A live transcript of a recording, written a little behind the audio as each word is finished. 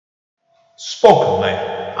Spokenly,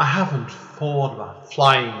 I haven't thought about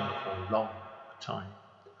flying for a long time.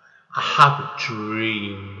 I haven't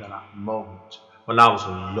dreamed of that moment when I was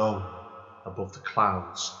alone above the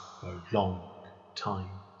clouds for a long time.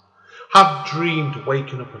 I have dreamed of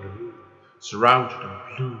waking up in a room surrounded in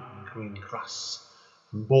blue and green grass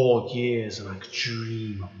for more years than I could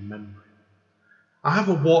dream of remembering. I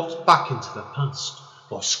haven't walked back into the past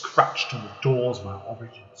or scratched on the doors of my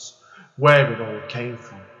origins, where it all came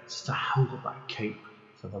from, since I held up that cape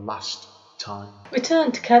for the last time.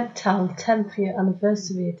 Return to Cape Town 10th Year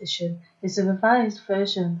Anniversary Edition is a revised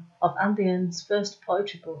version of Andy N's first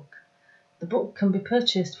poetry book. The book can be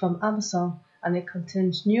purchased from Amazon and it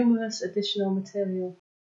contains numerous additional material.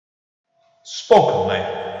 Spokenly.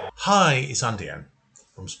 Hi, it's Andy N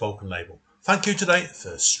from Spoken Label. Thank you today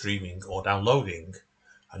for streaming or downloading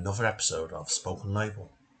another episode of Spoken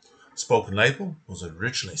Label. Spoken Label was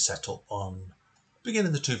originally set up on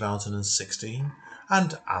beginning of 2016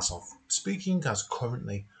 and as of speaking has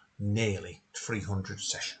currently nearly 300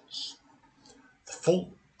 sessions. The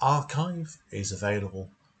full archive is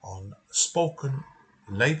available on Spoken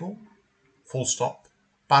Label full stop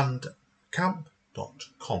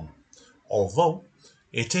bandcamp.com, although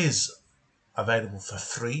it is available for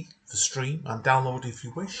free for stream and download if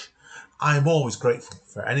you wish. I am always grateful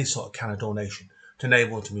for any sort of kind of donation to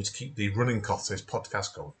enable me to keep the running costs of this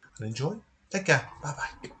podcast going. And enjoy. Take care. Bye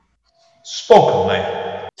bye. Spoken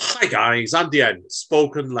Label. Hi guys, Andy N,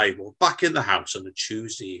 Spoken Label, back in the house on a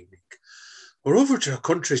Tuesday evening. We're over to a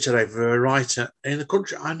country today for a writer in a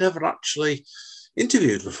country I never actually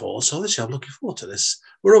interviewed before, so this year I'm looking forward to this.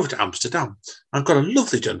 We're over to Amsterdam. I've got a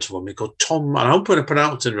lovely gentleman called Tom, and I hope I'm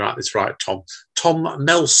pronouncing this right, Tom. Tom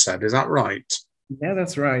Nelson, is that right? Yeah,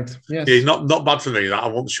 that's right. Yes. Yeah, not bad for me, that I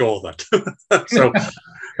wasn't sure that. So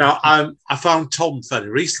now I found Tom fairly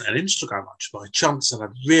recently on Instagram actually by chance, and I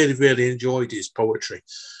really, really enjoyed his poetry.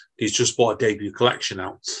 He's just bought a debut collection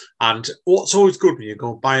out. And what's always good when you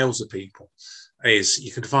go on bios of people is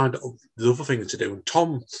you can find the other thing to do. And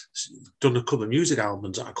Tom's done a couple of music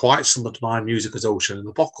albums that are quite similar to my music as Ocean in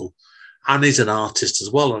the Buckle. And he's an artist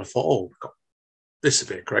as well. And I thought, this would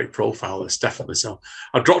be a great profile, this definitely. So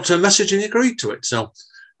I dropped him a message and he agreed to it. So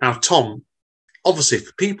now, Tom, obviously,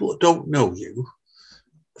 for people that don't know you,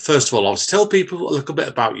 first of all, obviously, tell people a little bit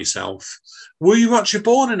about yourself. Were you actually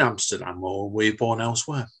born in Amsterdam or were you born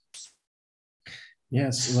elsewhere?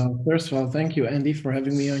 Yes. Well, first of all, thank you, Andy, for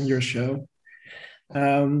having me on your show.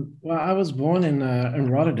 Well, I was born in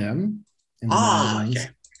Rotterdam, in the Netherlands,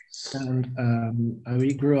 okay. And I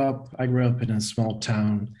grew up in a small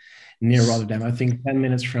town near Rotterdam. I think 10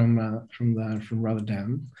 minutes from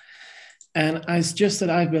Rotterdam. And it's just that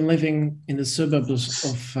I've been living in the suburbs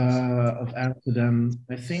of Amsterdam.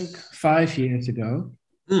 I think 5 years ago.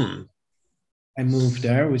 I moved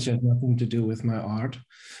there, which has nothing to do with my art,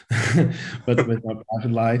 but with my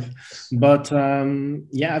private life. But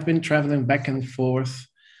yeah, I've been traveling back and forth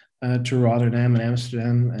to Rotterdam and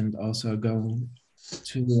Amsterdam, and also going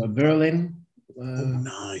to Berlin.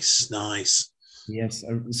 Nice. Yes,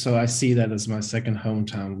 so I see that as my second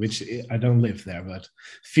hometown, which I don't live there, but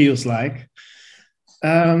feels like.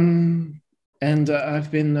 And I've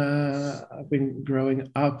been growing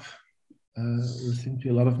up listening to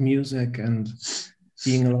a lot of music and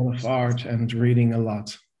seeing a lot of art and reading a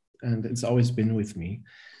lot, and it's always been with me.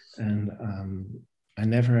 And I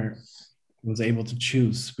never was able to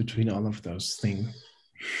choose between all of those things.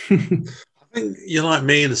 I think you're like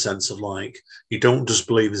me in the sense of like, you don't just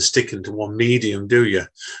believe in sticking to one medium, do you?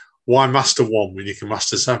 Why master one when you can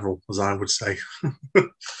master several, as I would say?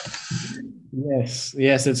 Yes,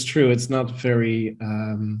 it's true. It's not very,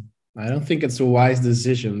 I don't think it's a wise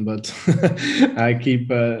decision, but I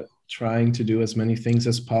keep trying to do as many things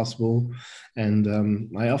as possible. And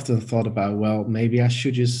I often thought about, well, maybe I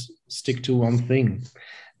should just stick to one thing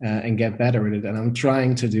and get better at it. And I'm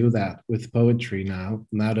trying to do that with poetry now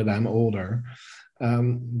that I'm older.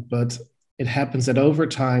 But it happens that over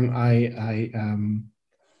time, I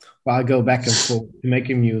go back and forth to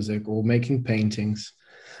making music or making paintings.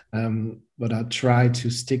 But I try to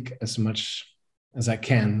stick as much as I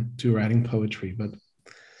can to writing poetry. But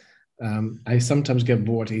I sometimes get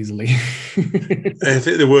bored easily. I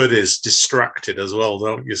think the word is distracted as well,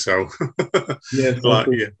 don't you? So, yes,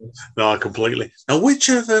 no, completely. Now, which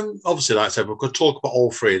of them, obviously, like I said, we could talk about all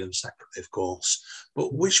three of them separately, of course,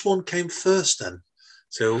 but which one came first then?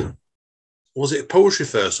 So, was it poetry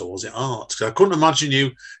first or was it art? Because I couldn't imagine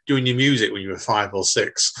you doing your music when you were 5 or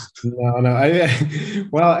 6. No.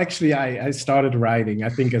 Well, actually, I started writing, I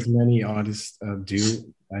think as many artists do.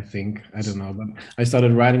 I think, I don't know, but I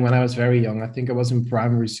started writing when I was very young. I think I was in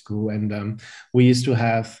primary school, and we used to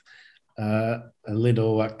have a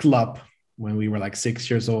little club when we were like 6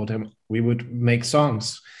 years old, and we would make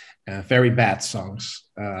songs, very bad songs.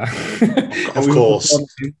 Of course.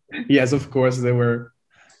 Yes, of course, they were,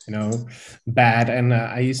 bad. And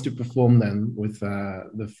I used to perform them with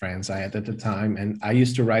the friends I had at the time. And I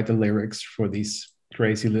used to write the lyrics for these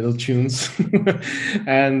crazy little tunes.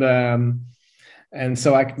 And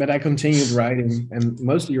so I continued writing, and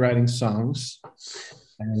mostly writing songs.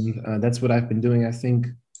 And that's what I've been doing, I think,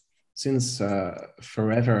 since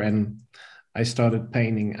forever. And I started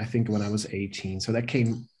painting, I think, when I was 18. So that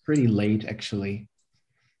came pretty late, actually.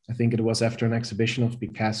 I think it was after an exhibition of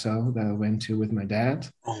Picasso that I went to with my dad.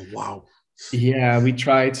 Oh, wow. Yeah, we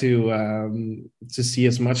tried to see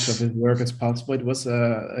as much of his work as possible. It was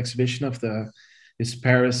an exhibition of his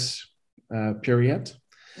Paris period.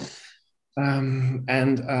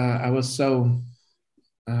 And I was so,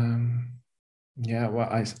 I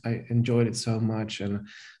enjoyed it so much. And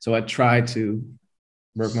so I tried to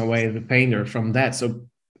work my way as a painter from that. So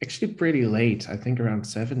actually pretty late, I think around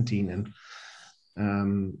 17.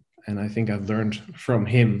 And I think I've learned from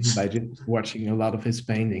him by just watching a lot of his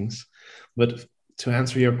paintings. But to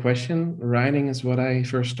answer your question, writing is what I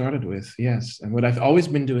first started with, yes. And what I've always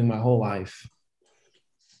been doing my whole life.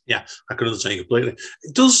 Yeah, I can understand you completely.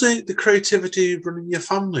 Does the creativity run in your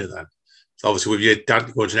family then? So obviously with your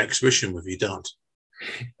dad going to an exhibition with your dad.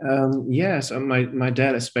 Yes, my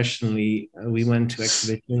dad especially, we went to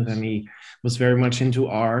exhibitions and he was very much into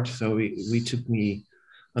art. So we took me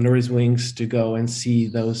under his wings to go and see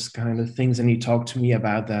those kind of things. And he talked to me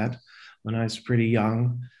about that when I was pretty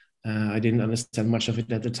young. I didn't understand much of it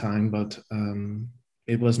at the time, but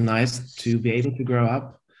it was nice to be able to grow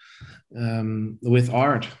up with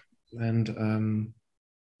art. And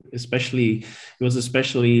it was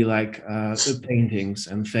especially like the paintings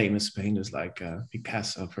and famous painters like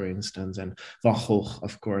Picasso, for instance, and Van Gogh,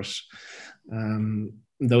 of course.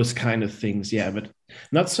 Those kind of things, yeah, but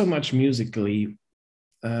not so much musically.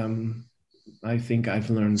 I think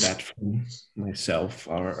I've learned that from myself,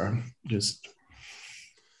 or just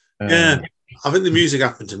yeah. I think the music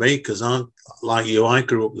happened to me because like you, I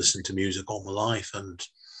grew up listening to music all my life, and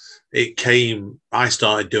I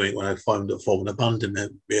started doing it when I found out forming a band in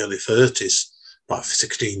the early 30s, about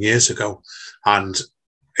 16 years ago, and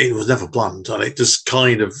it was never planned, and it just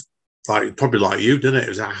kind of probably like you, didn't it? It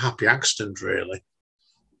was a happy accident, really.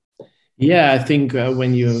 Yeah, I think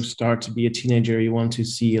when you start to be a teenager, you want to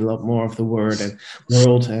see a lot more of the world,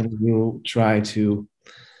 and you try to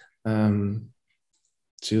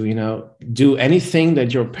do anything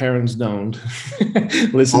that your parents don't.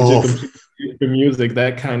 Listen to music,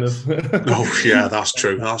 that kind of. Oh yeah, that's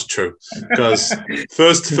true. That's true. Because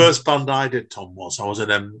first band I did, Tom, I was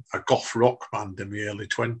in a goth rock band in the early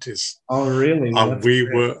 20s. Oh really? And we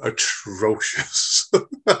were atrocious.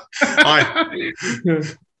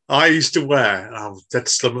 I used to wear, and I was dead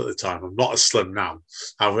slim at the time, I'm not as slim now.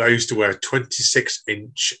 I used to wear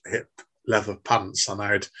 26-inch hip leather pants,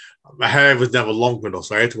 and my hair was never long enough,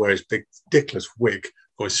 so I had to wear this big ridiculous wig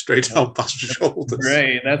going straight down past my shoulders.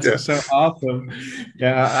 Great, that's so awesome.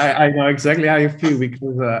 Yeah, I know exactly how you feel,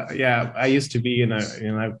 because I used to be in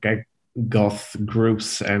goth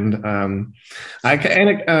groups, and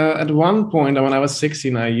at one point when I was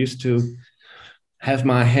 16, I used to have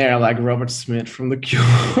my hair like Robert Smith from The Cure.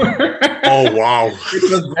 Oh, wow.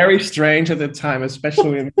 It was very strange at the time,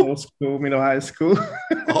 especially in middle high school.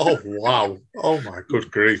 Oh, wow. Oh, my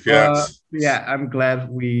good grief, yeah. I'm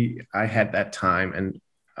glad I had that time, and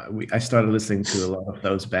I started listening to a lot of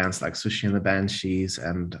those bands like Sushi and the Banshees,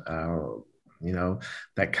 and,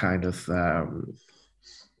 that kind of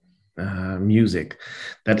music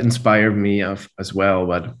that inspired me as well,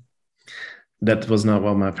 but that was not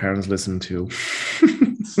what my parents listened to.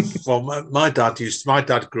 Well, my dad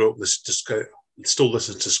grew up still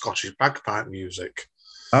listens to Scottish bagpipe music.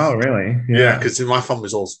 Oh, really? Yeah, because my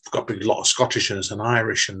family's all got a lot of Scottishness and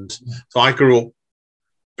Irish, and so I grew up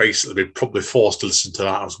basically probably forced to listen to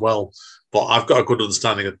that as well. But I've got a good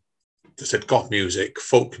understanding of, I said, goth music,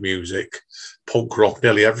 folk music, punk rock,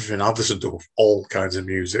 nearly everything. I've listened to all kinds of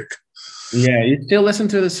music. Yeah, you still listen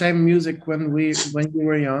to the same music when you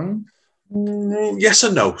were young? Yes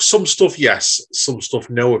and no. Some stuff, yes. Some stuff,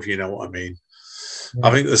 no, if you know what I mean. Yeah.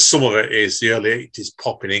 I think there's some of it is the early 80s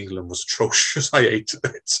pop in England was atrocious. I hated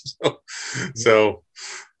it. So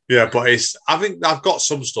yeah, but I think I've got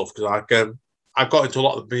some stuff because I got into a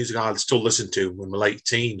lot of the music I still listen to in my late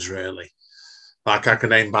teens, really. Like I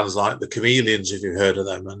can name bands like The Chameleons, if you've heard of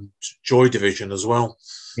them, and Joy Division as well.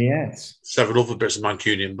 Yes. Several other bits of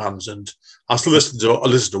Mancunian bands, and I still listen to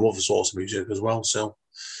other sorts of music as well. So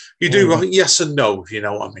you do, I think, yes and no, if you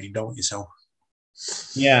know what I mean, don't you? So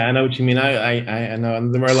Yeah, I know what you mean. I know,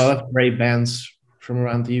 and there were a lot of great bands from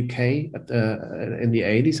around the UK in the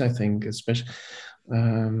 80s, I think, especially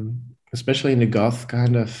in the goth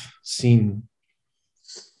kind of scene,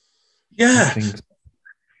 I Yeah. think.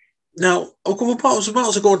 Now, we might as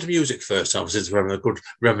well go into music first, since we're having a good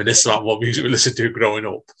reminisce about what music we listened to growing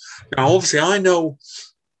up. Now, obviously, I know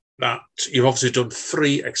that you've obviously done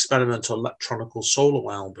 3 experimental electronical solo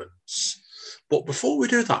albums. But before we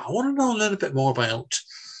do that, I want to know a little bit more about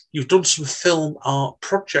you've done some film art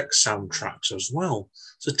project soundtracks as well.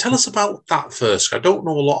 So tell us about that first. I don't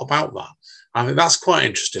know a lot about that. I think that's quite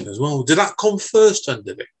interesting as well. Did that come first, then,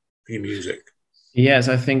 did it, for your music? Yes,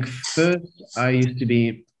 I think first I used to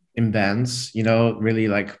be in bands, really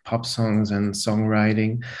like pop songs and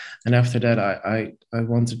songwriting. And after that, I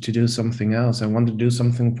wanted to do something else. I wanted to do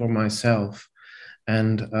something for myself.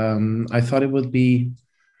 And I thought it would be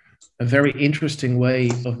a very interesting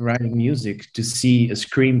way of writing music to see a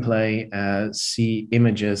screenplay, see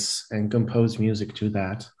images, and compose music to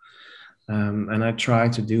that. And I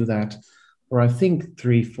tried to do that for, I think,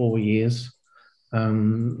 3, 4 years.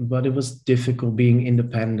 But it was difficult being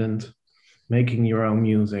independent, making your own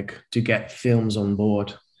music to get films on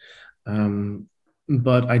board.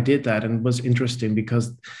 But I did that, and it was interesting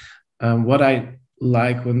because what I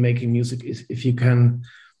like when making music is if you can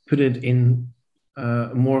put it in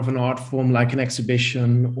more of an art form, like an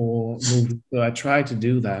exhibition or movie. So I try to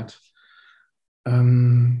do that.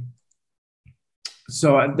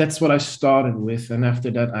 That's what I started with, and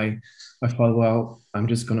after that, I thought, well, I'm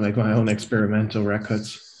just going to make my own experimental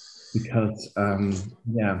records because,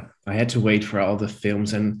 yeah, I had to wait for all the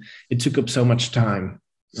films, and it took up so much time.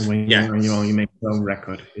 And when Yeah. you're on your own, you make your own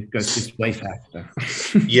record. It's way faster.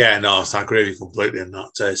 Yeah, no, I agree with you completely in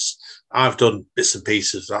that. I've done bits and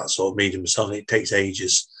pieces of that sort of medium myself, and it takes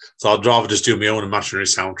ages. So I'd rather just do my own imaginary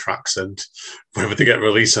soundtracks, and whether they get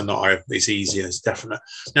released or not, it's easier, it's definite.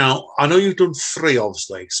 Now, I know you've done 3,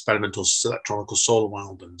 obviously, experimental electronic solo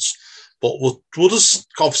albums, but we'll just,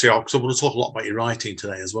 obviously, because I want to talk a lot about your writing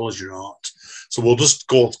today as well as your art. So we'll just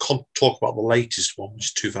go and talk about the latest one, which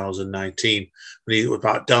is 2019,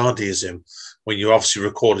 about Dadaism, when you obviously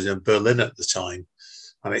recorded in Berlin at the time.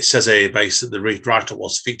 And it says here basically the writer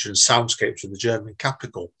was featuring soundscapes of the German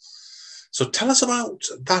capital. So tell us about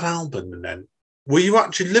that album. And then, were you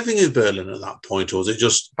actually living in Berlin at that point, or was it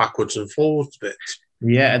just backwards and forwards a bit?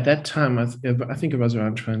 Yeah, at that time, I think it was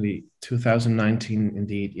around 2019,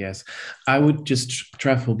 indeed, yes. I would just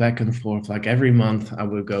travel back and forth. Like every month, I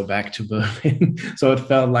would go back to Berlin. So it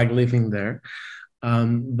felt like living there.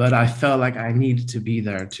 But I felt like I needed to be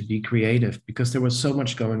there to be creative because there was so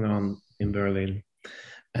much going on in Berlin.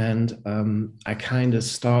 And I kind of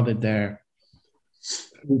started there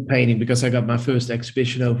with painting because I got my first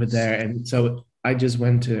exhibition over there. And so I just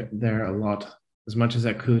went there a lot, as much as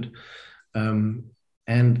I could.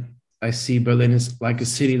 And I see Berlin is like a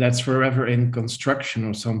city that's forever in construction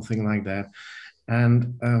or something like that.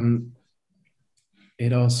 And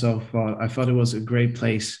I thought it was a great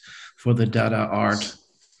place for the Dada art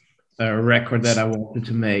record that I wanted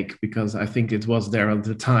to make because I think it was there at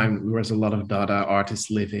the time. There was a lot of Dada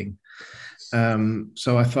artists living.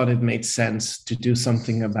 So I thought it made sense to do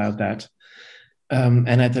something about that.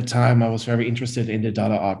 And at the time, I was very interested in the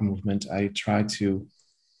Dada art movement. I tried to,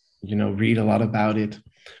 read a lot about it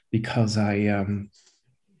because I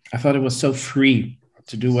thought it was so free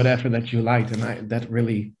to do whatever that you liked, and that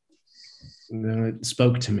really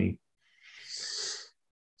spoke to me.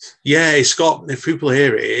 Yeah, Scott. If people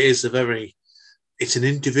hear it, it's an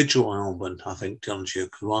individual album. I think, don't you?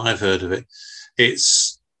 Because I've heard of it.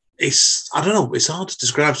 It's I don't know. It's hard to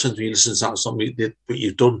describe something you listen to something that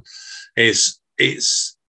you've done. It's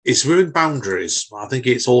ruined boundaries. I think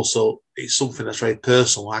it's something that's very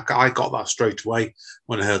personal. I got that straight away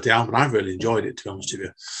when I heard the album. I really enjoyed it, to be honest with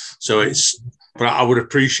you. So but I would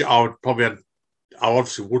appreciate. I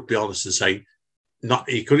obviously would be honest and say, not.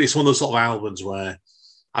 It's one of those sort of albums where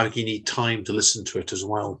I think you need time to listen to it as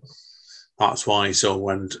well. That's why. So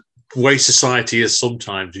when the way society is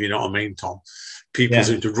sometimes, you know what I mean, Tom? People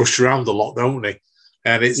seem to rush around a lot, don't they?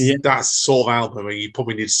 And that sort of album where you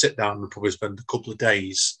probably need to sit down and probably spend a couple of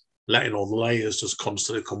days letting all the layers just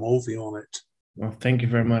constantly come over you on it. Well, thank you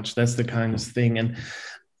very much. That's the kind of thing. And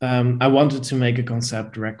I wanted to make a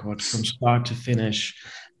concept record from start to finish.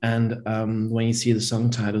 And when you see the song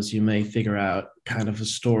titles, you may figure out kind of a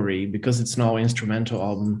story because it's an all-instrumental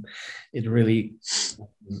album. It really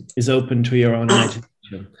is open to your own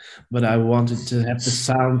imagination. But I wanted to have the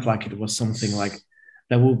sound like it was something like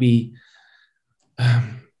that will be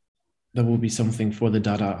something for the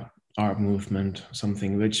Dada art movement,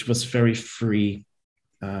 something which was very free.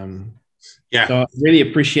 Yeah. So I really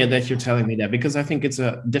appreciate that you're telling me that, because I think it's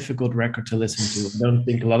a difficult record to listen to. I don't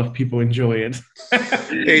think a lot of people enjoy it. I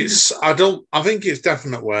think it's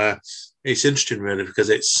definite where it's interesting really, because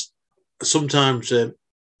it's sometimes, I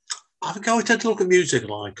think I would tend to look at music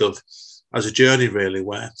as a journey really,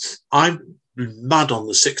 where I'm mad on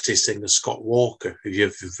the 60s singer Scott Walker, if you're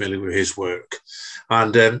familiar with his work.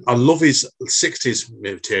 And I love his 60s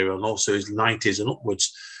material and also his 90s and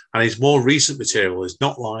upwards. And his more recent material is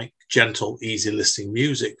not like gentle, easy listening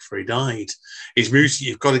music, for he died. His music,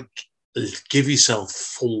 you've got to give yourself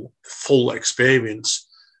full experience,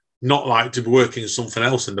 not like to be working on something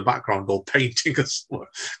else in the background or painting, because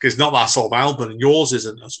it's not that sort of album, and yours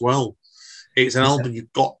isn't as well. It's an album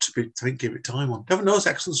you've got to give it time on. Never knows,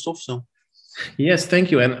 excellent stuff, so. Yes,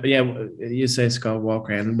 thank you. And yeah, you say Scott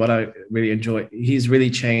Walker, and what I really enjoy, he's really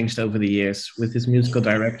changed over the years with his musical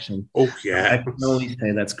direction. Oh, yeah. I can only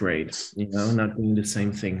say that's great, not doing the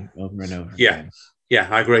same thing over and over again. Yeah,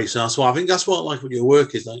 I agree. So that's why I think that's what I like with your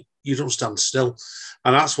work is like you don't stand still.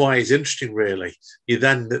 And that's why it's interesting, really. You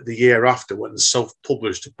then, the year after, went and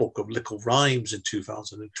self-published a book of little rhymes in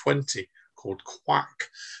 2020 called Quack.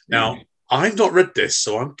 Now, I've not read this,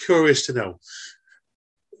 so I'm curious to know,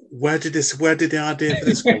 where did the idea for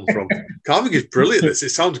this come from? I think it's brilliant. It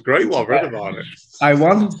sounds great what I've read about it. I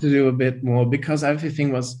wanted to do a bit more because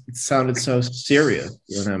everything it sounded so serious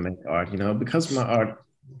when I make art, because my art,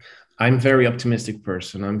 I'm a very optimistic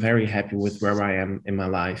person. I'm very happy with where I am in my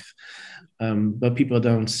life. But people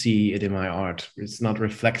don't see it in my art. It's not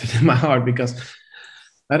reflected in my art because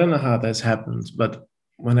I don't know how this happens, but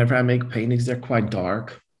whenever I make paintings, they're quite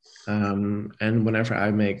dark. And whenever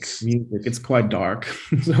I make music, it's quite dark.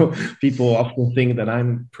 So people often think that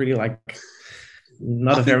I'm pretty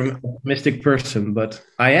not a very optimistic person, but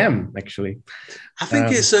I am actually. I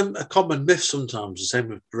think it's a common myth sometimes, the same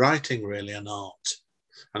with writing really and art.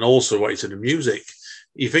 And also what you said in music.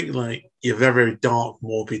 You think like you're very, very dark,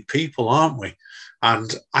 morbid people, aren't we?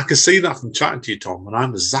 And I can see that from chatting to you, Tom, and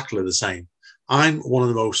I'm exactly the same. I'm one of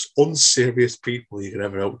the most unserious people you could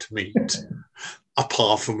ever hope to meet.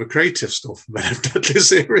 Apart from the creative stuff, but I'm deadly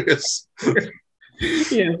serious.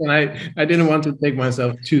 Yes, and I didn't want to take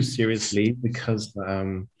myself too seriously because,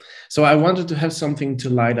 so I wanted to have something to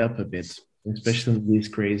light up a bit, especially in these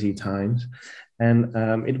crazy times. And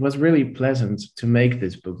it was really pleasant to make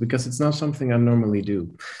this book because it's not something I normally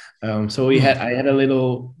do. So I had a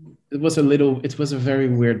little, it was a very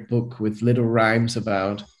weird book with little rhymes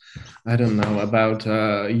about, I don't know, about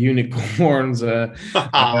unicorns,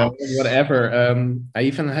 whatever. I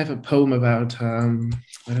even have a poem about, I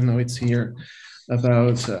don't know, it's here,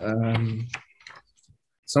 about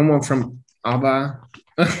someone from ABBA.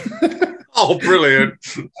 Oh, brilliant.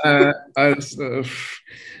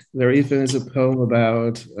 There even is a poem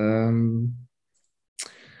about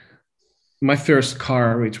my first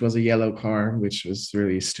car, which was a yellow car, which was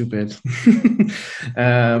really stupid.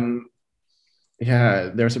 Yeah,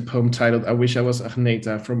 there's a poem titled "I Wish I Was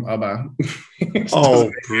Agneta" from ABBA.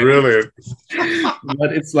 Oh, brilliant.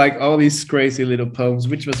 But it's like all these crazy little poems,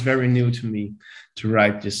 which was very new to me to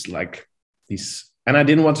write, just like these. And I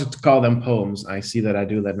didn't want to call them poems. I see that I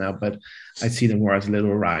do that now, but I see them more as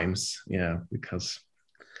little rhymes, because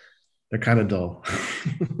they're kind of dull.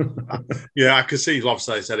 Yeah, I can see,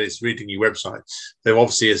 obviously, I said it's reading your website. There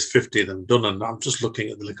obviously is 50 of them done, and I'm just looking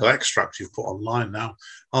at the little extracts you've put online now.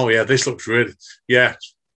 Oh, yeah, this looks really, it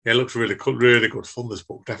looks really good fun, this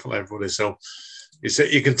book, definitely, everybody. So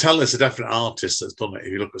you can tell it's a definite artist that's done it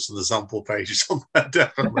if you look at some of the sample pages on there,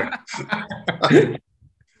 definitely.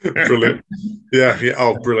 Brilliant. Yeah.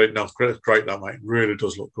 Oh, brilliant. No, great, that, mate. Really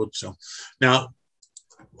does look good. So now,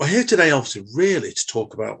 we're here today, obviously, really to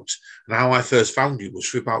talk about, and how I first found you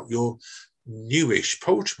was about your newish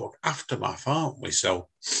poetry book, Aftermath, aren't we? So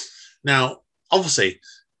now, obviously,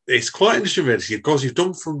 it's quite interesting, really, because you've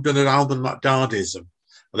done an album like Dardism,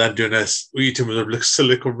 and then doing a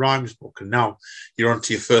Silicon Rhymes book, and now you're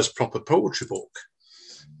onto your first proper poetry book.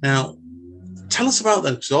 Now, tell us about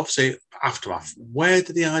them, because obviously, Aftermath, where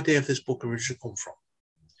did the idea of this book originally come from?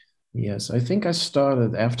 Yes, I think I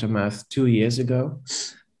started Aftermath 2 years ago.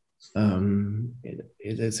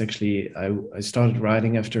 It's actually, I started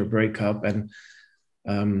writing after a breakup, and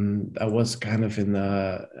I was kind of in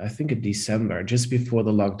I think in December, just before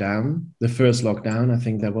the first lockdown. I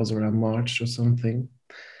think that was around March or something.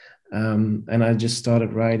 And I just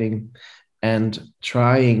started writing and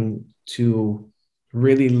trying to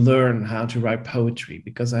really learn how to write poetry,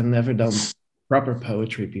 because I'd never done proper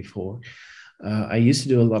poetry before. I used to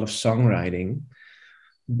do a lot of songwriting,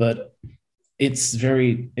 but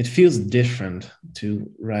it feels different to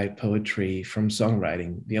write poetry from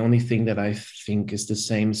songwriting. The only thing that I think is the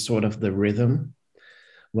same sort of the rhythm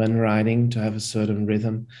when writing, to have a certain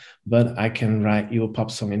rhythm. But I can write you a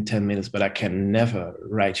pop song in 10 minutes, but I can never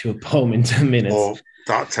write you a poem in 10 minutes. Or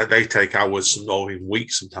they take hours or even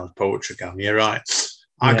weeks sometimes, poetry can. You're right.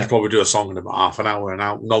 I could probably do a song in about half an hour,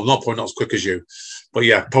 No, probably not as quick as you. But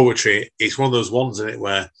yeah, poetry, it's one of those ones in it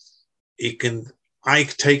where it can,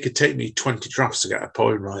 take me 20 drafts to get a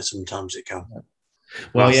poem right. Sometimes it can.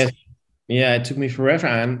 Well, yeah, it took me forever.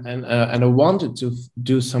 And I wanted to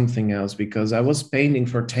do something else because I was painting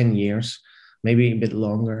for 10 years, maybe a bit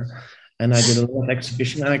longer. And I did a lot of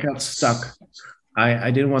exhibition and I got stuck.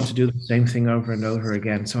 I didn't want to do the same thing over and over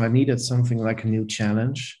again. So I needed something like a new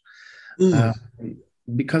challenge.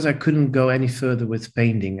 Because I couldn't go any further with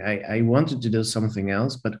painting. I wanted to do something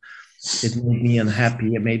else, but it made me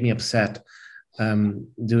unhappy. It made me upset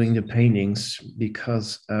doing the paintings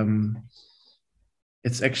because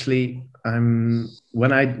it's actually,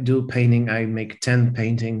 when I do painting, I make 10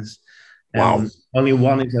 paintings. Wow. Only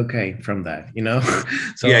one is okay from that, you know?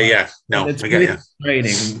 So no, it's I really get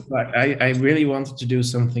frustrating. But I really wanted to do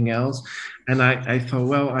something else. And I thought,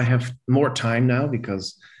 well, I have more time now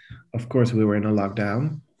because, of course, we were in a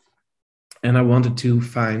lockdown. And I wanted to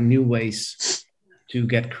find new ways to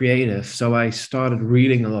get creative. So I started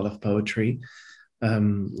reading a lot of poetry,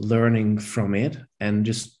 learning from it, and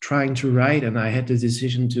just trying to write. And I had the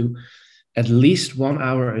decision to at least 1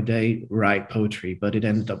 hour a day write poetry, but it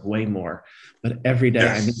ended up way more. But every day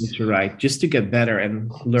I needed to write just to get better and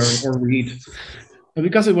learn or read. But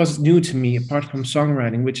because it was new to me, apart from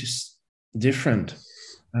songwriting, which is different.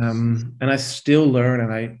 And I still learn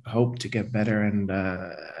and I hope to get better, and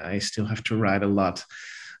I still have to write a lot.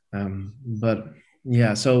 But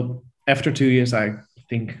yeah, so after 2 years, I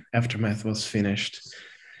think Aftermath was finished.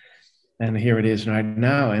 And here it is right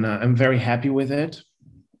now. And I'm very happy with it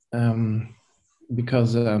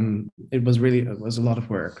because it was a lot of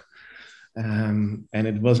work. And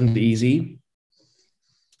it wasn't easy,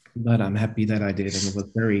 but I'm happy that I did.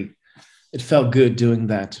 And it felt good doing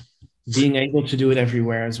that. Being able to do it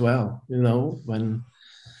everywhere as well. You know, when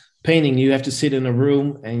painting, you have to sit in a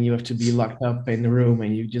room and you have to be locked up in the room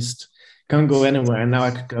and you just can't go anywhere. And now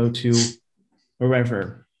I could go to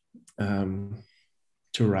wherever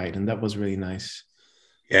to write. And that was really nice.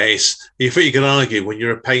 Yeah, you think you can argue when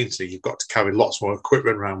you're a painter, you've got to carry lots more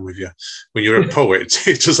equipment around with you. When you're a poet,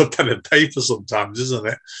 it's just a pen and paper sometimes, isn't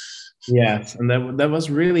it? Yes, and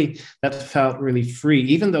that felt really free.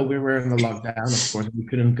 Even though we were in the lockdown, of course, we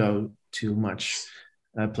couldn't go to much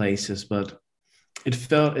places, but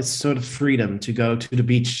it's sort of freedom to go to the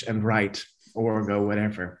beach and write or go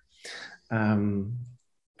whatever.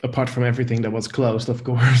 Apart from everything that was closed, of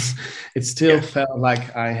course, it still felt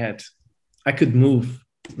like I could move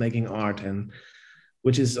making art, and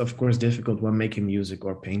which is of course difficult when making music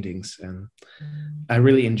or paintings, and I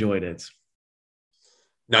really enjoyed it.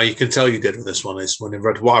 Now you can tell you did with this one is when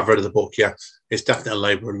I've read of the book. Yeah, it's definitely a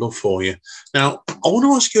labour of love for you. Now I want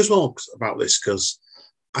to ask you as well about this because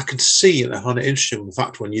I can see and I find it interesting the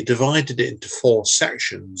fact when you divided it into 4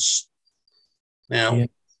 sections. Now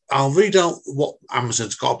I'll read out what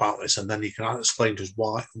Amazon's got about this, and then you can explain to us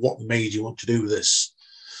what made you want to do this.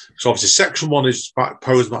 So obviously, section 1 is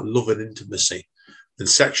poems about love and intimacy. Then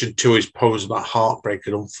section 2 is poems about heartbreak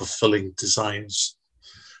and unfulfilling designs.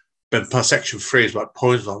 Then section 3 is about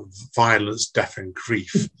poems about violence, death, and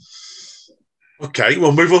grief. Okay,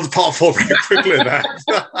 we'll move on to part 4 very quickly there.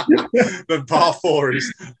 Then part 4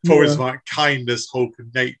 is poems about kindness, hope,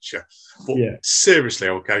 and nature. But seriously,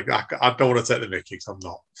 okay, I don't want to take the mickey because I'm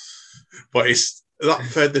not. But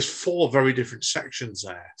there's 4 very different sections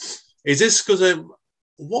there. Is this because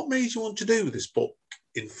what made you want to do this book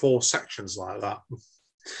in 4 sections like that?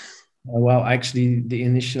 Well, actually, the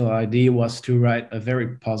initial idea was to write a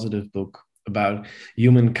very positive book about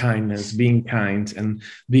human kindness, being kind, and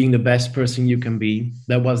being the best person you can be.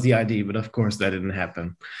 That was the idea, but of course, that didn't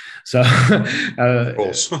happen. So of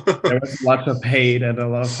course. There was lots of hate and a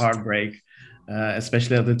lot of heartbreak,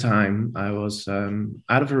 especially at the time. I was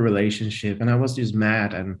out of a relationship, and I was just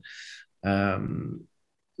mad. And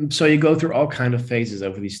so you go through all kind of phases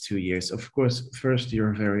over these 2 years. Of course, first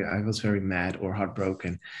I was very mad or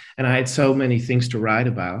heartbroken, and I had so many things to write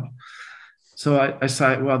about. So I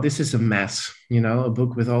decided, well, this is a mess, you know, a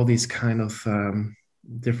book with all these kind of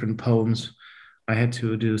different poems. I had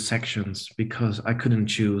to do sections because I couldn't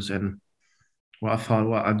choose. And well, I thought,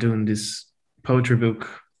 well, I'm doing this poetry book,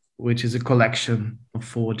 which is a collection of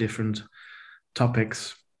 4 different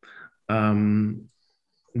topics,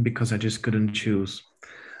 because I just couldn't choose.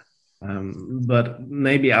 But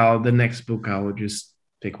maybe the next book I will just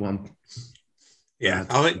pick one. Yeah,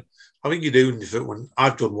 I think you do. When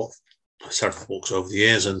I've done several books over the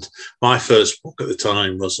years, and my first book at the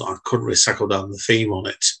time was I couldn't really settle down the theme on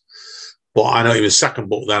it. But I know even second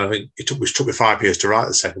book then, I think it took me 5 years to write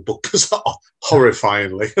the second book because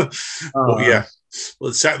horrifyingly. But yeah,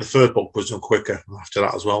 well, the third book was done quicker after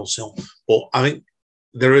that as well. So, but I think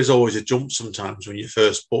there is always a jump sometimes when your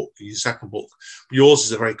first book, your second book. Yours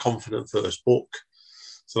is a very confident first book.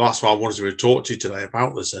 So that's why I wanted to talk to you today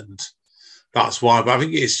about this. And that's why, but I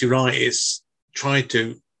think you're right. It's trying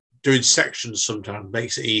to doing sections sometimes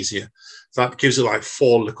makes it easier. So that gives it like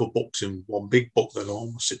 4 little books in one big book then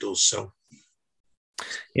almost it does. So.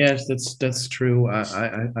 Yes, that's true.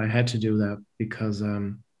 I had to do that because,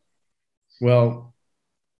 I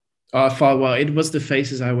thought, it was the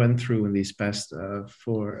phases I went through in these past 2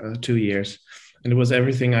 years, and it was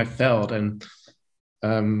everything I felt, and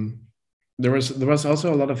there was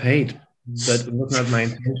also a lot of hate, but it was not my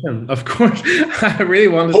intention. Of course, I really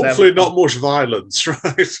wanted. Hopefully, not much violence,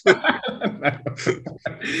 right?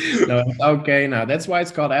 No, it's okay now. That's why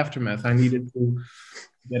it's called Aftermath. I needed to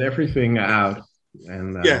get everything out.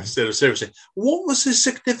 And yes, seriously. What was the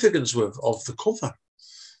significance of the cover?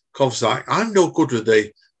 Because I'm no good with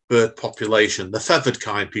the bird population, the feathered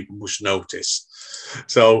kind. People must notice.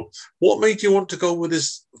 So, what made you want to go with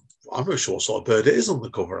this? I'm not sure what sort of bird it is on the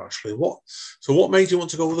cover. Actually, what made you want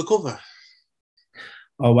to go with the cover?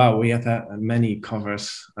 Oh wow, we have many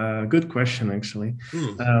covers. Good question, actually.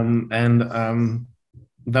 There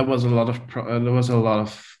was a lot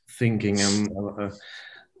of thinking and.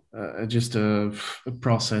 Just a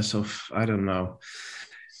process of, I don't know.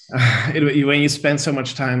 When you spend so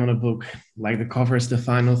much time on a book, like the cover is the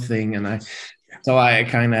final thing, and I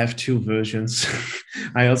kind of have 2 versions.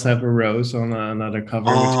 I also have a rose on another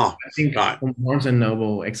cover, which I think from Barnes and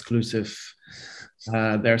Noble exclusive.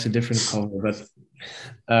 There's a different cover, but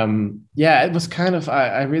it was kind of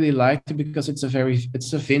I really liked it because it's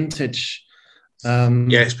a vintage.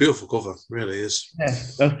 It's a beautiful cover, really is.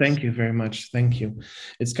 Yes. Oh, thank you very much. Thank you.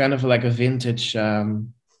 It's kind of like a vintage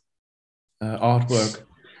artwork,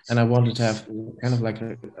 and I wanted to have kind of like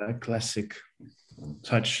a classic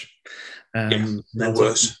touch. That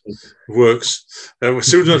works. As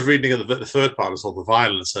soon as I was reading the third part, it was all the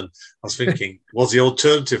violence, and I was thinking, was the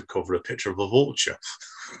alternative cover a picture of a vulture?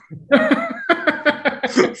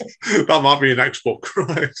 That might be your next book,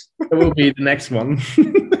 right? That will be the next one.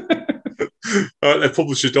 The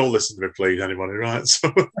publishers don't listen to me, please, anybody, right?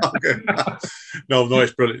 So, okay. No,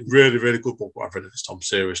 it's brilliant. Really, really good book. I've read this, Tom,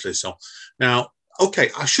 seriously. So, now, okay,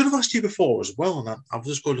 I should have asked you before as well, and I was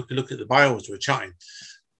just going to look at the bio as we were chatting,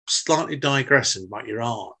 slightly digressing about your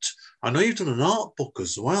art. I know you've done an art book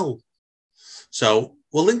as well. So,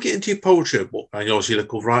 we'll link it into your poetry book and your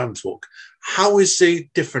Lyrical Rhymes book. How is the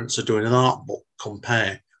difference of doing an art book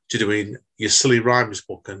compared to doing your Silly Rhymes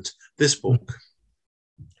book and this book?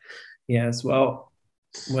 Yes, well,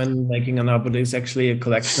 when making an art book, it's actually a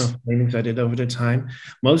collection of paintings I did over the time,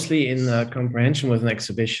 mostly in comprehension with an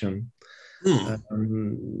exhibition,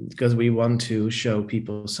 because we want to show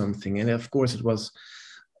people something. And of course,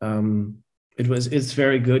 it's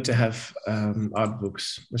very good to have art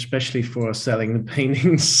books, especially for selling the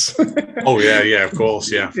paintings. Oh yeah, of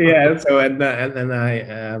course, yeah. Yeah.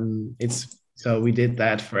 So we did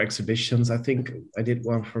that for exhibitions. I think I did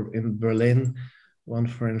one in Berlin, one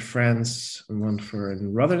for in France, and one for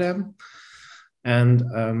in Rotterdam.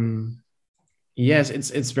 And yes,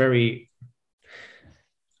 it's very,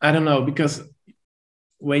 I don't know, because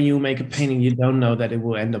when you make a painting, you don't know that it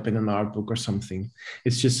will end up in an art book or something.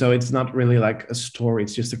 It's just, so it's not really like a story.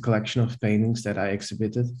 It's just a collection of paintings that I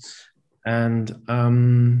exhibited. And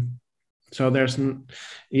so it's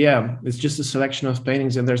just a selection of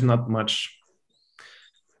paintings, and there's not much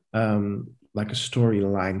like a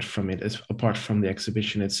storyline from it, apart from the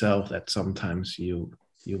exhibition itself that sometimes you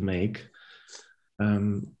make.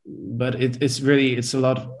 But it's a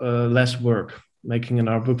lot less work making an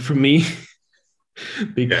art book for me.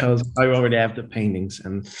 Because I already have the paintings,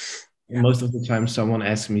 and most of the time someone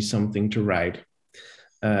asks me something to write,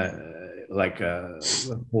 like a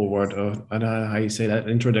forward, or I don't know how you say that,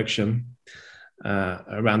 introduction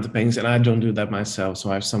around the paintings, and I don't do that myself,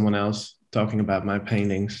 so I have someone else talking about my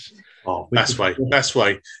paintings. Oh, best way.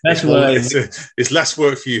 It's less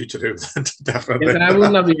work for you to do, definitely. Yes, and I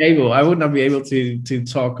would not be able to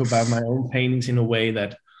talk about my own paintings in a way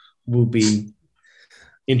that would be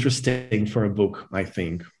interesting for a book, I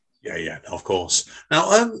think. Yeah, of course.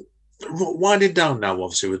 Now, winding down now,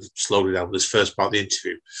 obviously, slowly down with this first part of the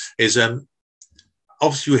interview, is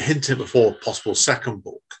obviously you were hinting before possible second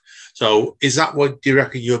book. So is that what do you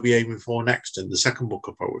reckon you'll be aiming for next in the second book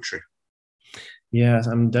of poetry? Yes,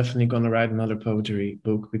 I'm definitely going to write another poetry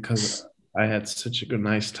book because I had such a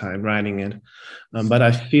nice time writing it. But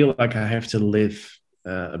I feel like I have to live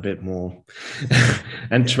a bit more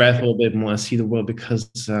and travel a bit more and see the world because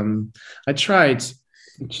I tried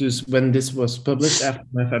just when this was published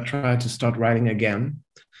aftermath, I tried to start writing again.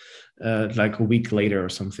 Like a week later or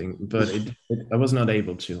something, but I was not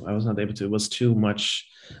able to. I was not able to. It was too much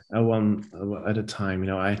one at a time.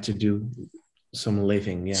 I had to do some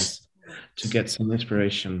living, yes, to get some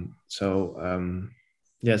inspiration. So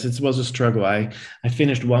yes, it was a struggle. I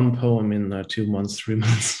finished one poem in 2 months, 3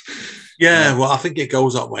 months. Yeah, well, I think it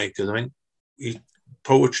goes that way because I think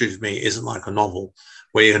poetry for me isn't like a novel,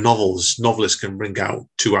 where novelists can bring out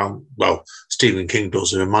 2 hours. Well, Stephen King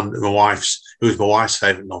does. Who's my wife's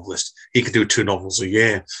favorite novelist. He can do 2 novels a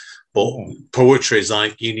year. But poetry is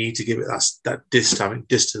like you need to give it that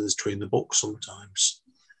distance between the books sometimes.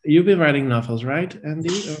 You've been writing novels, right,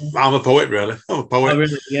 Andy? I'm a poet, really. I'm a poet. Oh,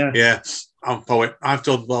 really? Yeah. Yeah, I'm a poet. I've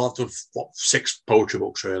done 6 poetry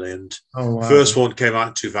books, really. And wow. First one came out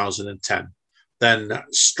in 2010. Then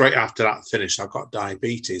straight after that finished, I got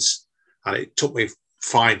diabetes. And it took me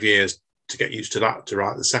 5 years to get used to that, to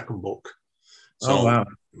write the second book. So wow.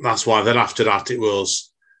 That's why then after that,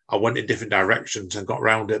 I went in different directions and got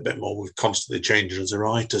around it a bit more with constantly changing as a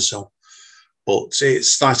writer. So, but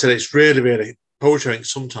it's, like I said, it's really, really, poetry, I think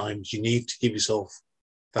sometimes you need to give yourself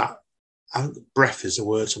that, I think breath is the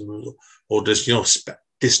word, or just,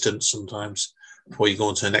 distance sometimes before you go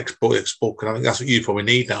into the next book. And I think that's what you probably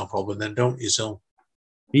need now, probably, then, don't you? So,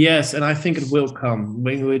 yes, and I think it will come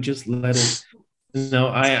when we just let it.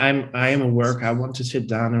 I am a work. I want to sit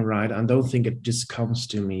down and write. I don't think it just comes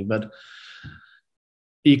to me, but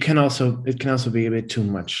it can also be a bit too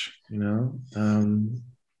much,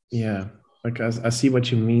 yeah. Like I see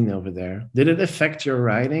what you mean over there. Did it affect your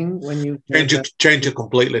writing when you change it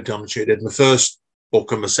completely? Tom, she did. My first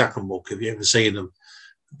book and my second book. Have you ever seen them?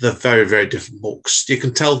 They're very, very different books. You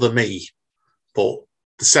can tell they're me, but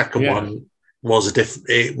the second one was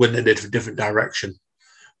it went in a different direction,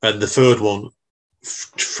 and the third one,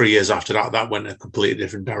 3 years after that went in a completely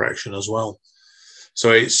different direction as well.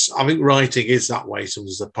 So I think writing is that way.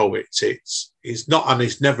 Sometimes as a poet, it's not, and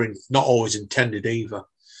it's never not always intended either.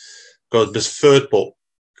 Because this third book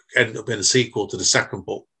ended up being a sequel to the second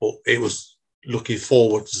book, but it was looking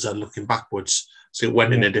forwards instead of looking backwards. So it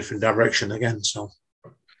went in a different direction again. So,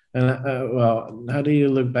 well, how do you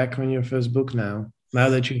look back on your first book now? Now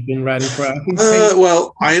that you've been writing for,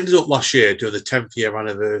 well, I ended up last year doing the 10th year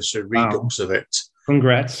anniversary redux of it.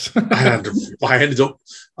 Congrats! And I ended up.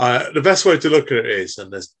 The best way to look at it is,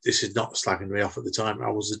 and this is not slagging me off at the time,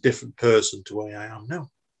 I was a different person to where I am now.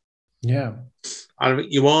 Yeah. I mean,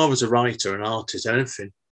 you are as a writer, an artist,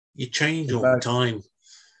 anything. You change all the time.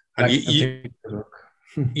 And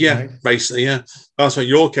right? Basically, yeah. That's why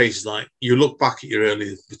your case is like, you look back at your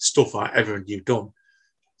early stuff, like everything you've done.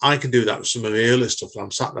 I can do that with some of the early stuff, and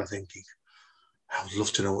I'm sat there thinking, I would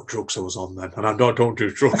love to know what drugs I was on then. And I don't do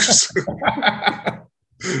drugs.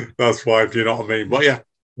 That's why, do you know what I mean? But yeah.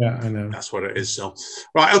 Yeah, I know. That's what it is. So,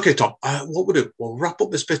 right, okay, Tom, what we'll do, we'll wrap up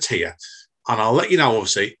this bit here, and I'll let you know,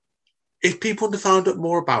 obviously, if people want to find out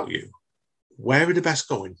more about you, where are the best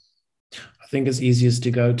going? I think it's easiest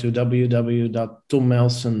to go to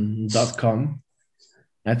www.tommelson.com.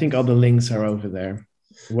 I think all the links are over there,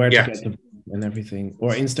 where to get them and everything,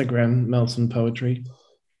 or Instagram, Melson Poetry.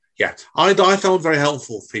 Yeah, I found very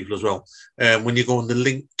helpful for people as well. When you go on the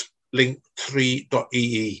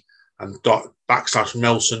link3.ee and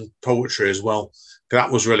 /Melson Poetry as well,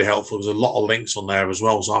 that was really helpful. There's a lot of links on there as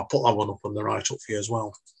well, so I'll put that one up on the write-up for you as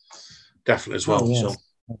well. Definitely as well. Yes. So,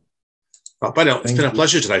 but anyway, it's been a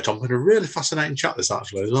pleasure today, Tom. It's been a really fascinating chat this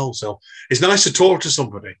actually as well. So it's nice to talk to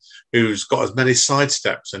somebody who's got as many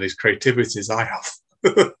sidesteps and his creativity as I have.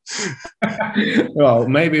 Well,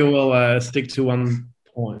 maybe we'll stick to one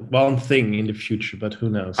thing in the future, but who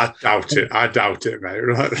knows? I doubt it, mate.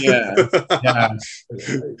 Right? Yeah.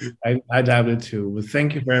 I doubt it too. But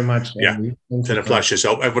thank you very much, Andy. It's been a pleasure.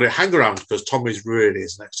 So everybody hang around because Tom is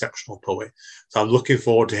an exceptional poet. So I'm looking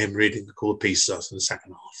forward to him reading the couple of pieces in the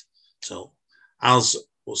second half. So as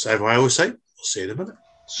I always say, we'll see you in a minute.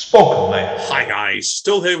 Spoken, mate. Hi guys,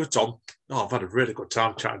 still here with Tom. Oh, I've had a really good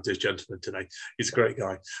time chatting to this gentleman today. He's a great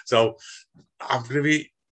guy. So I'm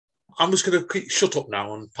just going to shut up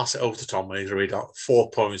now and pass it over to Tom, and he's going to read out 4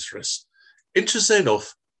 poems for us. Interesting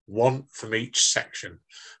enough, 1 from each section.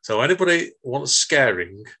 So anybody wants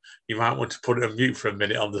scaring, you might want to put it on mute for a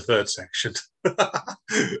minute on the 3rd section.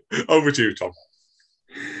 Over to you, Tom.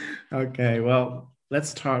 Okay, well, let's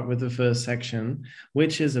start with the first section,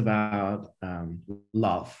 which is about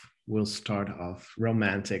love. We'll start off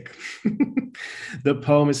romantic. The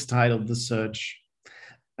poem is titled "The Search,"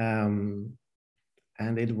 and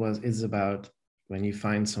it's about when you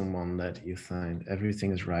find someone that you find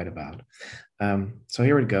everything is right about. So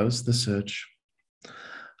here it goes: The Search.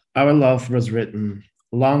 Our love was written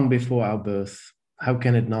long before our birth. How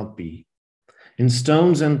can it not be? In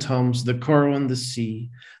stones and tombs, the coral and the sea,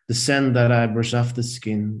 the sand that I brush off the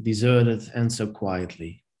skin, deserted and so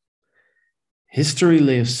quietly. History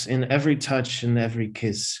lives in every touch and every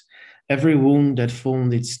kiss. Every wound that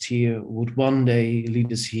formed its tear would one day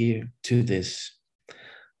lead us here to this.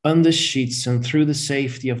 Under sheets and through the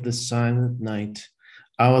safety of the silent night,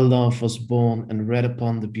 our love was born and read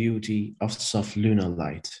upon the beauty of soft lunar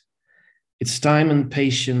light. It's time and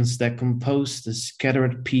patience that composed the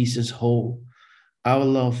scattered pieces whole. Our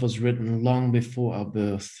love was written long before our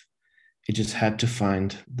birth. It just had to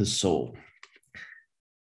find the soul.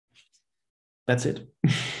 That's it.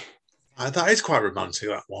 That is quite romantic,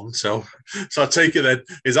 that one. So I take it then,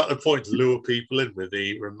 is that the point to lure people in with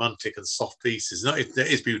the romantic and soft pieces? No, it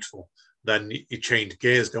is beautiful. Then you change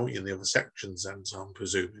gears, don't you, in the other sections then, so I'm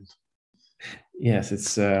presuming. Yes,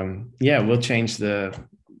 it's, we'll change the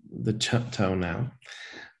tone now.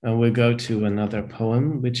 And we'll go to another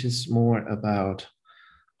poem, which is more about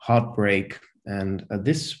heartbreak. And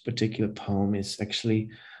this particular poem is actually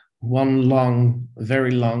one long,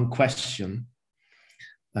 very long question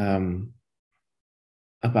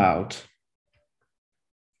about,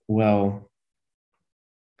 well,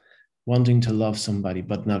 wanting to love somebody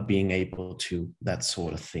but not being able to, that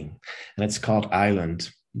sort of thing. And it's called Island,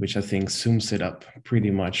 which I think sums it up pretty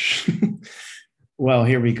much. Well,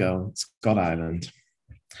 here we go. It's called Island.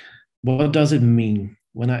 What does it mean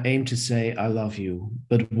when I aim to say I love you,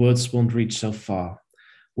 but words won't reach so far?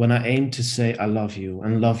 When I aim to say I love you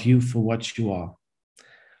and love you for what you are?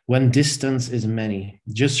 When distance is many,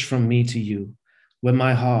 just from me to you, when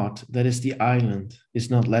my heart, that is the island, is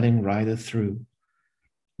not letting rider through?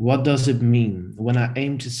 What does it mean when I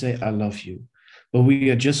aim to say I love you, but we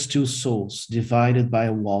are just two souls divided by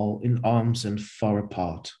a wall in arms and far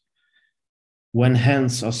apart? When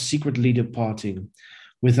hands are secretly departing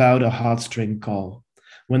without a heartstring call,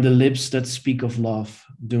 when the lips that speak of love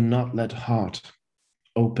do not let heart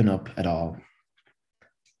open up at all.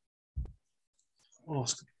 Oh,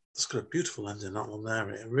 it's got a beautiful ending, that one there.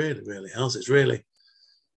 It really, really has. It's really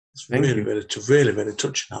touching,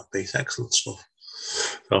 that piece. Excellent stuff.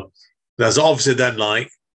 So there's obviously then,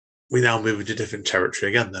 like, we now move into different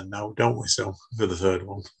territory again then now, don't we? So for the third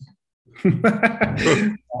one.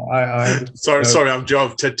 Sorry, I'm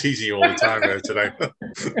teasing you all the time here today.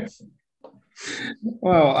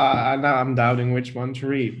 Well, now I'm doubting which one to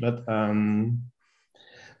read, but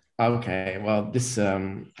okay. Well, this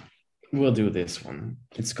we'll do this one.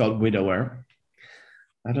 It's called Widower.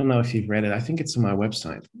 I don't know if you've read it. I think it's on my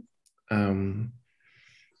website, and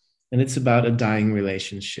it's about a dying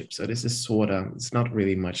relationship. So this is it's not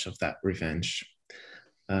really much of that revenge.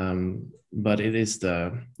 But it is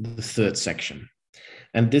the third section.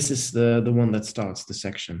 And this is the one that starts the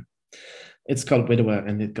section. It's called Widower,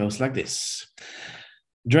 and it goes like this.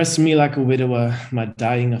 Dress me like a widower, my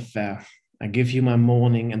dying affair. I give you my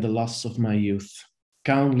mourning and the loss of my youth.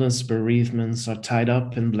 Countless bereavements are tied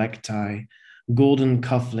up in black tie, golden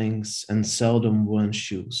cufflinks, and seldom worn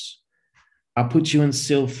shoes. I'll put you in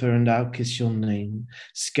silver and I'll kiss your name,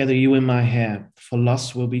 scatter you in my hair, for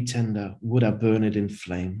loss will be tender, would I burn it in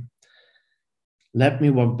flame. Let me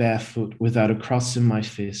walk barefoot without a cross in my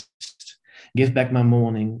fist, give back my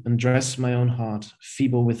mourning and dress my own heart,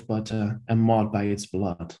 feeble with butter and marred by its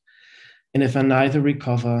blood. And if I neither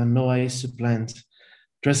recover nor I supplant,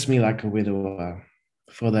 dress me like a widower,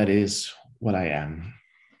 for that is what I am.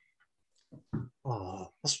 Oh,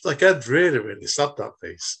 that's again really, really sad, that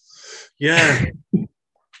piece. Yeah.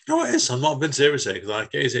 No, it is. I'm not being serious here, because like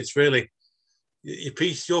it's really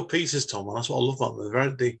your pieces, Tom, and that's what I love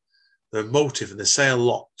about them. The motive, and they say a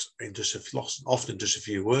lot in often just a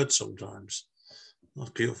few words sometimes. That's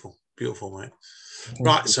beautiful. Beautiful, mate.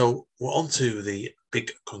 Right, so we're on to the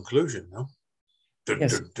big conclusion now.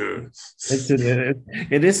 Yes.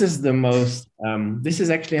 This is the most, this is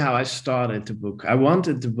actually how I started the book. I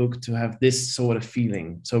wanted the book to have this sort of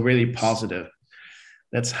feeling, so really positive.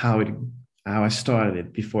 That's how I started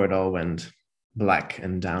it before it all went black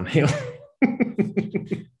and downhill.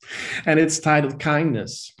 And it's titled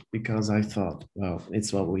Kindness, because I thought, well,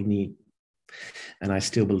 it's what we need. And I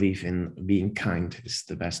still believe in being kind is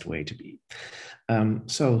the best way to be.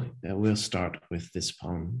 So we'll start with this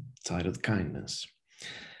poem titled Kindness.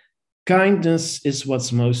 Kindness is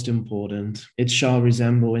what's most important. It shall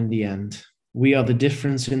resemble in the end. We are the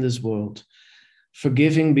difference in this world.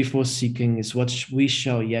 Forgiving before seeking is what we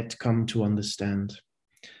shall yet come to understand.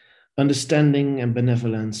 Understanding and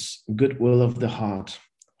benevolence, goodwill of the heart,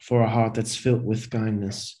 for a heart that's filled with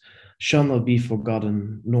kindness, shall not be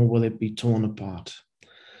forgotten, nor will it be torn apart.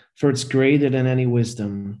 For it's greater than any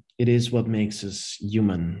wisdom. It is what makes us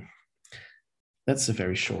human. That's a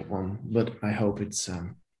very short one, but I hope it's...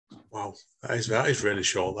 Wow, that is really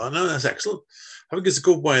short. No, that's excellent. I think it's a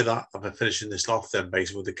good way that of finishing this off then,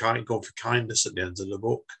 basically, with the going for kindness at the end of the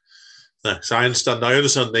book. So I understand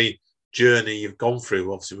the journey you've gone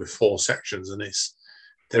through, obviously, with 4 sections, and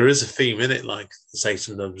there is a theme in it, like say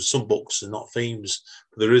some books are not themes,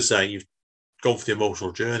 but you've gone for the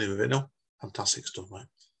emotional journey with it. No, fantastic stuff, mate.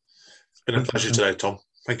 It's been a pleasure today, Tom.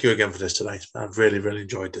 Thank you again for this today. I've really, really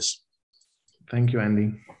enjoyed this. Thank you,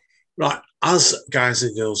 Andy. Right, as guys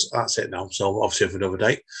and girls, that's it now. So obviously for another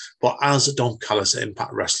day. But as Don Callis at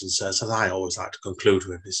Impact Wrestling says, and I always like to conclude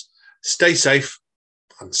with, is stay safe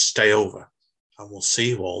and stay over. And we'll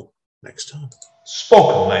see you all next time.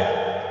 Spoken, mate.